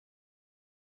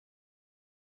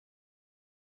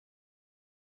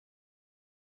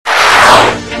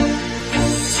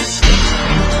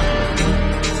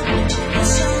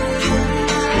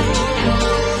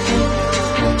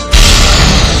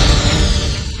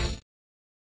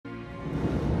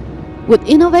With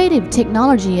innovative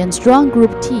technology and strong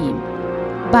group team,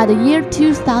 by the year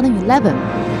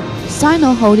 2011,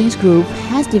 Sino Holdings Group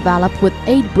has developed with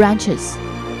 8 branches.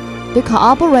 They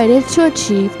cooperated to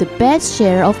achieve the best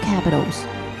share of capitals.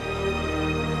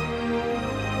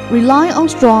 Relying on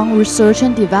strong research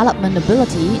and development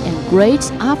ability and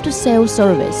great after-sales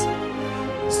service,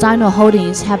 Sino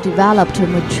Holdings have developed a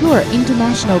mature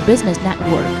international business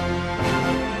network.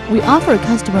 We offer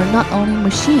customers not only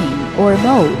machine or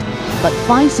mold, but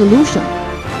fine solution.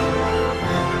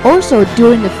 Also,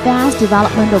 during the fast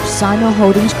development of Sino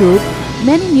Holdings Group,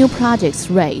 many new projects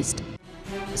raised,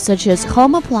 such as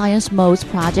home appliance molds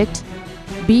project,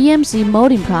 BMC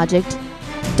molding project,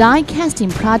 die casting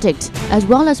project, as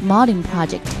well as molding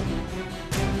project.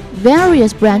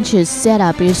 Various branches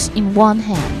setup is in one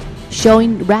hand,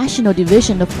 showing rational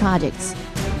division of projects,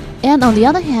 and on the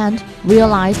other hand,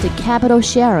 realize the capital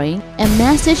sharing and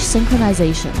message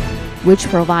synchronization, which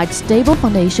provides stable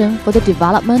foundation for the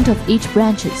development of each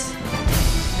branches.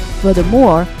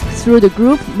 Furthermore, through the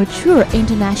group mature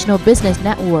international business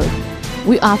network,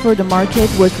 we offer the market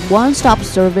with one-stop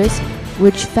service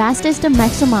which fastest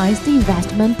maximize the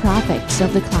investment profits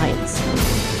of the clients.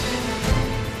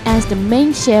 As the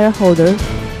main shareholder,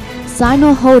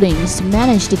 Sino Holdings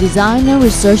manage the design and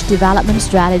research development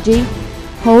strategy,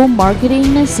 whole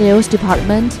marketing and sales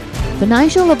department,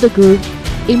 financial of the group,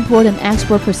 import and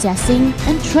export processing,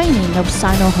 and training of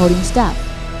Sino Holdings staff.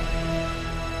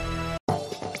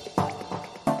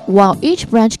 While each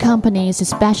branch company is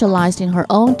specialized in her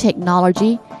own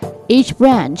technology, each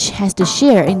branch has the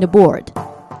share in the board.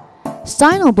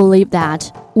 Sino believes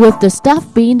that, with the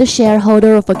staff being the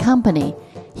shareholder of a company,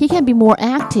 he can be more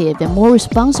active and more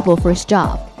responsible for his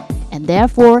job, and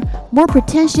therefore more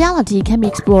potentiality can be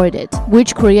exploited,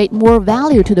 which create more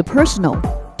value to the personal,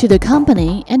 to the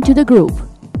company, and to the group.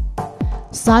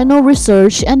 Sino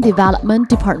Research and Development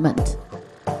Department.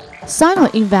 Sino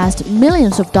invests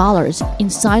millions of dollars in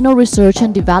Sino Research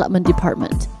and Development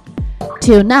Department.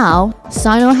 Till now,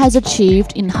 Sino has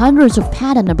achieved in hundreds of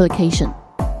patent applications.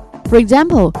 For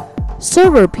example,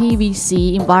 server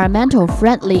PVC environmental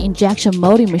friendly injection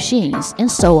molding machines, and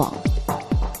so on.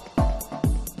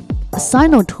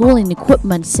 Sino Tooling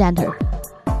Equipment Center.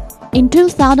 In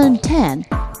 2010,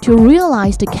 to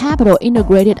realize the capital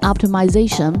integrated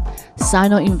optimization,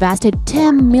 Sino invested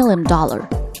 $10 million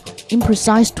in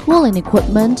precise tooling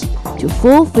equipment to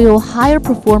fulfill higher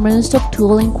performance of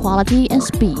tooling quality and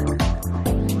speed.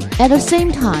 At the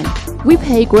same time, we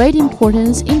pay great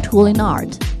importance in tooling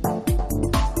art.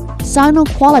 Sino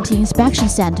Quality Inspection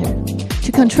Center.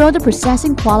 To control the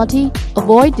processing quality,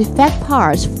 avoid defect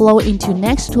parts flow into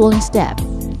next tooling step.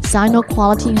 Sino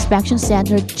Quality Inspection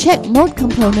Center check mold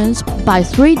components by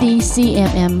 3D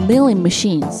CMM milling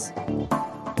machines.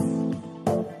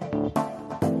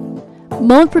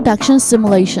 Mold production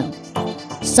simulation.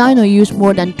 Sino use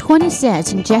more than 20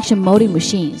 sets injection molding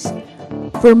machines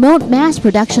for mold mass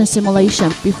production simulation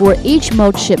before each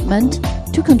mold shipment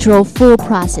to control full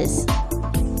process.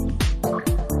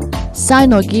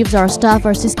 Sino gives our staff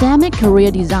a systemic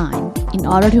career design in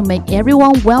order to make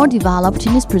everyone well developed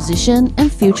in his position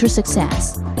and future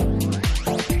success.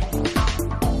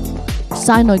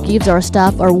 Sino gives our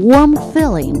staff a warm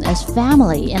feeling as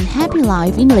family and happy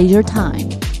life in leisure time.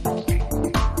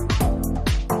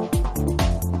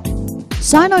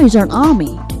 Sino is an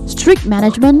army. Strict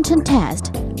management and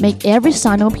test make every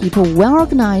Sino people well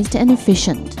organized and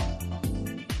efficient.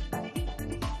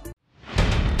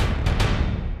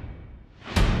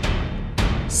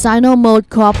 Sino Mold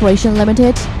Corporation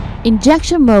Limited,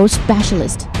 Injection Mold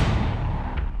Specialist.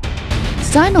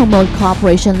 Sino Mold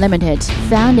Corporation Limited,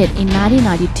 founded in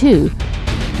 1992,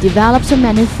 develops and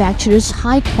manufactures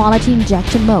high-quality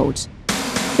injection molds,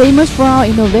 famous for our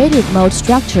innovative mold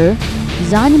structure,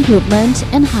 design improvement,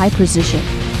 and high precision.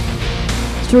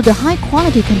 Through the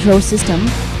high-quality control system,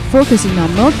 focusing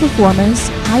on mold performance,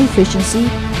 high efficiency,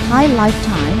 high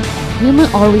lifetime, and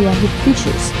human-oriented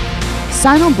features,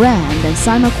 Sino brand and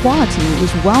Sino quality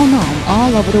is well known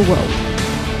all over the world.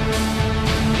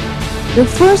 The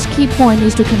first key point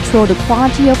is to control the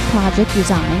quality of project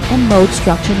design and mold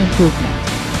structure improvement.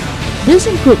 This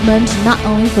improvement not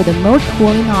only for the mold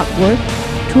tooling artwork,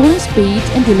 tooling speed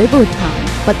and delivery time,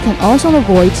 but can also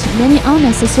avoid many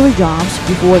unnecessary jobs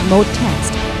before mold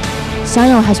test.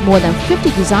 Sino has more than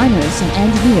 50 designers and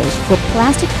engineers for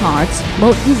plastic parts,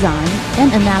 mold design,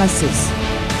 and analysis.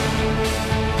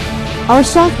 Our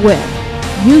software,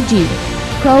 UG,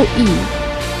 Pro E,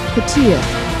 CATIA,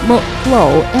 Mold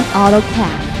Flow, and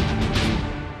AutoCAD.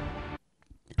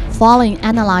 Following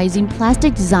analyzing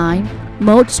plastic design,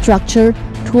 mold structure,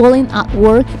 tooling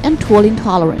artwork, and tooling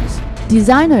tolerance,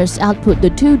 Designers output the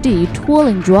 2D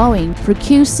tooling drawing for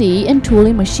QC and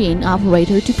tooling machine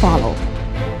operator to follow.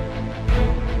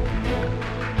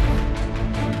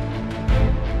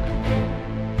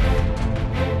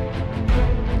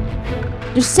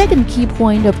 The second key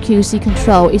point of QC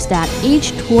control is that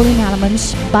each tooling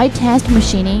element by test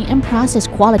machining and process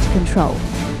quality control.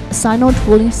 Sino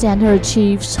Tooling Center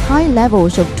achieves high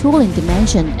levels of tooling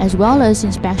dimension as well as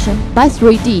inspection by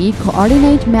 3D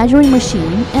coordinate measuring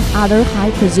machine and other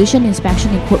high-precision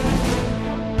inspection equipment.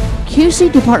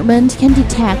 QC department can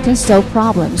detect and solve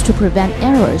problems to prevent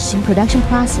errors in production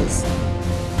process.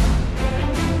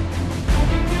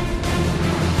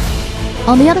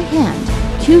 On the other hand,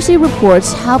 QC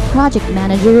reports how project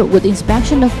manager with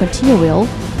inspection of material,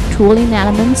 tooling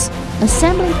elements,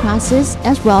 assembly process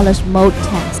as well as mold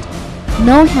test.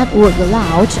 No head work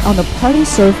allowed on the parting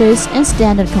surface and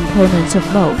standard components of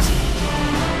molds.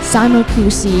 Sino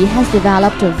QC has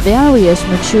developed various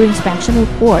mature inspection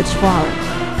reports for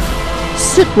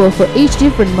suitable for each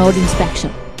different mold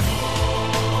inspection.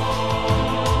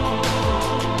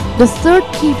 The third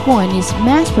key point is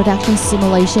mass production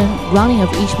simulation running of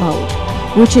each mold,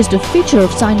 which is the feature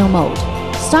of Sino Mold.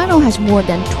 Sino has more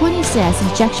than 20 sets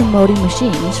injection molding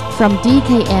machines from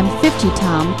DKM 50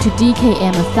 ton to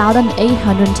DKM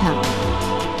 1800 ton,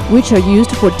 which are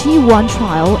used for T1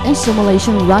 trial and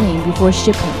simulation running before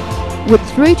shipping. With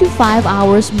 3 to 5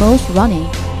 hours mold running,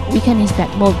 we can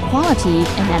inspect mold quality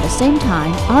and at the same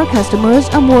time, our customers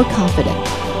are more confident.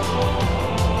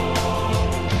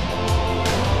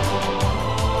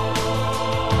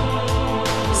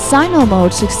 Sino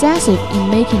Mold successive in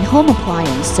making home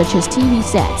appliances such as TV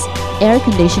sets, air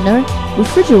conditioner,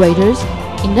 refrigerators,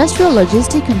 industrial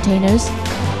logistic containers,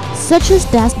 such as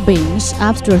dust bins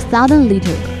up to 1,000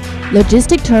 liter,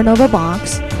 logistic turnover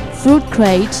box, fruit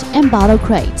crates and bottle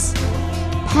crates,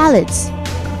 pallets,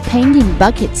 painting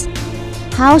buckets,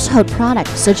 household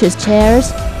products such as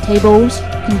chairs, tables,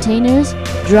 containers,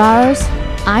 drawers,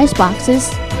 ice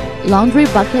boxes, laundry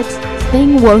buckets,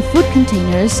 thin-wall food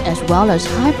containers as well as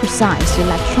high-precise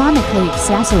electronically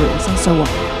accessories and so on.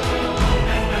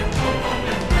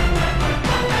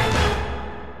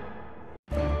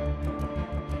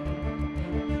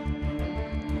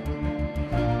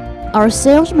 Our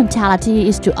sales mentality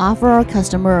is to offer our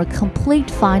customer a complete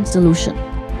fine solution.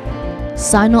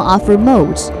 Sino offer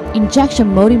molds, injection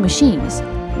molding machines,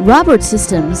 robot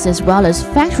systems as well as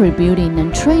factory building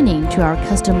and training to our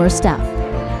customer staff.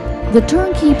 The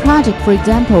turnkey project, for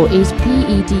example, is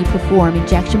PED Perform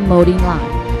Injection Molding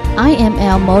Line,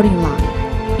 IML Molding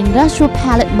Line, Industrial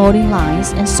Pallet Molding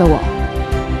Lines, and so on.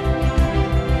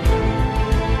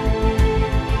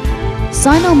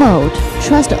 Sino Mold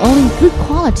trusts only good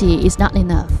quality is not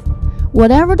enough.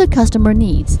 Whatever the customer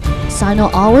needs, Sino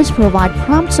always provide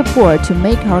prompt support to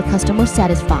make our customer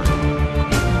satisfied.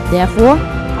 Therefore,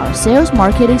 our sales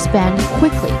market expands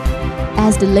quickly.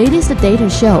 As the latest data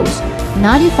shows,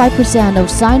 95%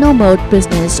 of Sino Mold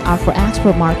business are for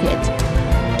export market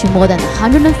to more than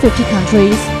 150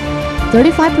 countries,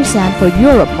 35% for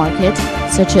Europe market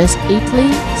such as Italy,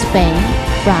 Spain,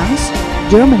 France,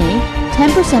 Germany,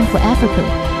 10% for Africa,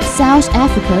 South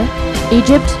Africa,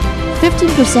 Egypt,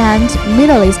 15%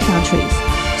 Middle East countries,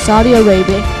 Saudi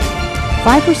Arabia,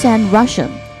 5%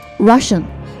 Russian,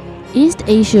 East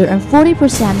Asia and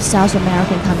 40% South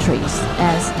American countries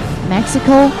as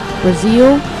Mexico,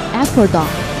 Brazil, Ecuador,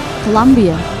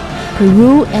 Colombia,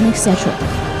 Peru, and etc.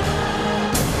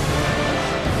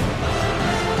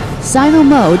 Sino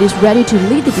Mold is ready to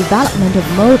lead the development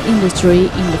of mold industry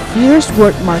in the fierce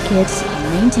world markets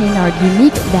and maintain our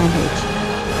unique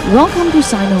advantage. Welcome to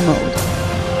Sino Mold.